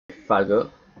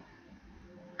Faggot.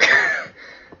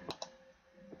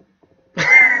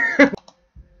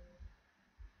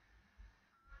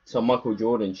 Some Michael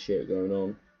Jordan shit going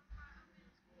on.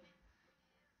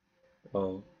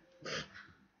 Oh.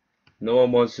 No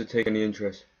one wants to take any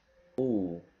interest.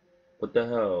 Ooh. What the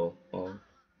hell? Oh.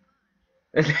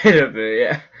 A little bit,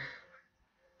 yeah.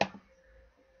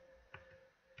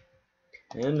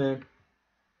 Yeah, man.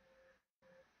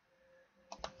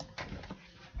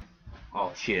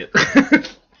 Oh, shit.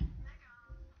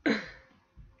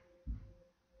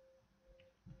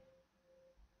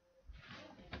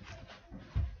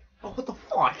 Oh, what the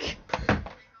fuck?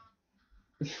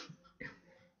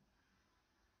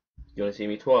 You wanna see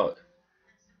me twerk?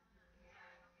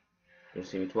 You wanna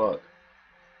see me twerk?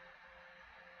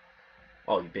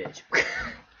 Oh, you bitch.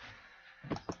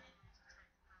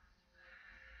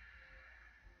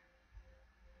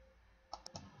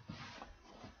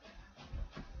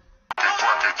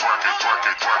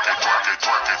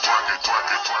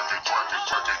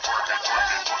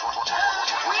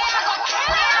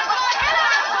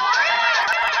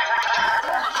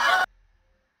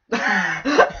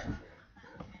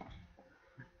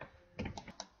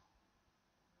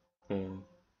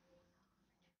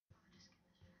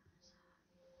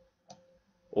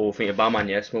 Oh, think about man,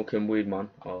 yeah, smoking weed, man.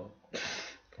 Oh.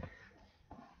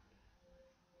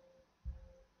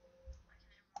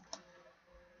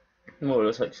 No, it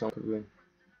looks like something doing.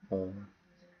 Oh.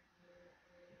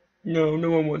 No,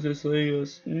 no one wants to see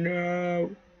us.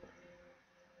 No.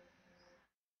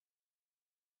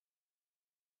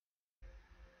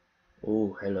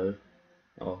 Oh, hello.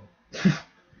 Oh.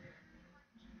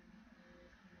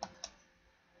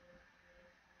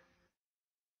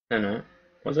 I know.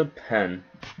 What's a pen?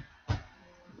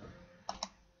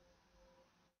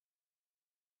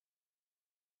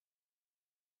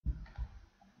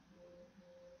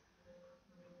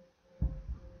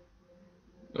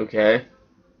 Okay.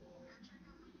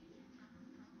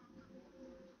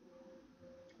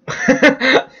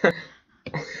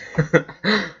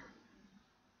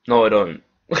 No, I don't.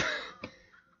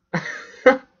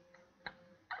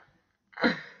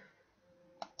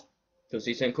 Does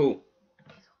he sound cool?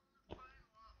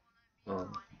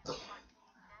 Oh.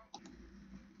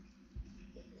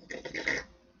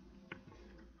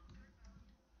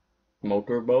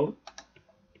 Motorboat?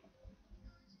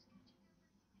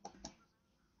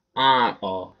 Ah,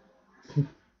 oh.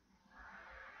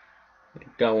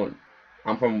 Going.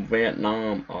 I'm from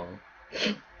Vietnam. Oh.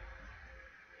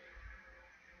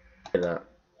 Look at that.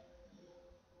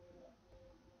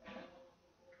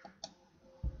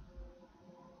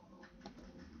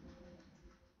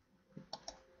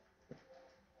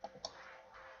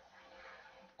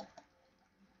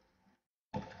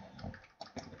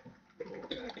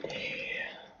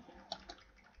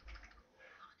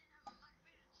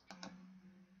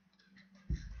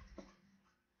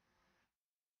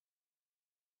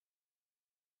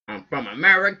 I'm from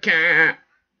America.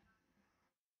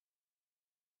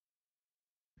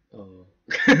 Oh.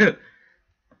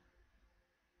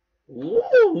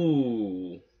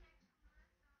 Ooh.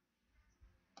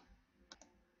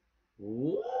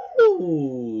 Ooh.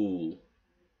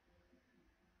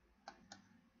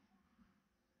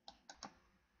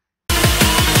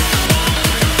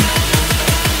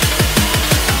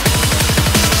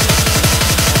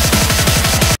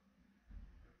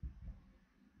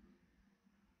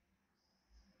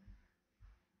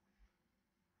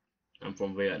 I'm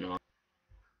from Vietnam.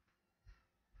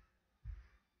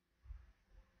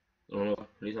 Oh,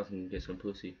 at least I can get some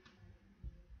pussy.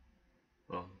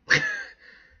 Oh.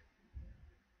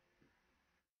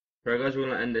 Alright guys, we're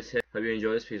gonna end this here. Hope you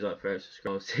enjoyed this. Please like, favorite,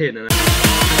 subscribe. See you in the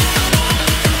next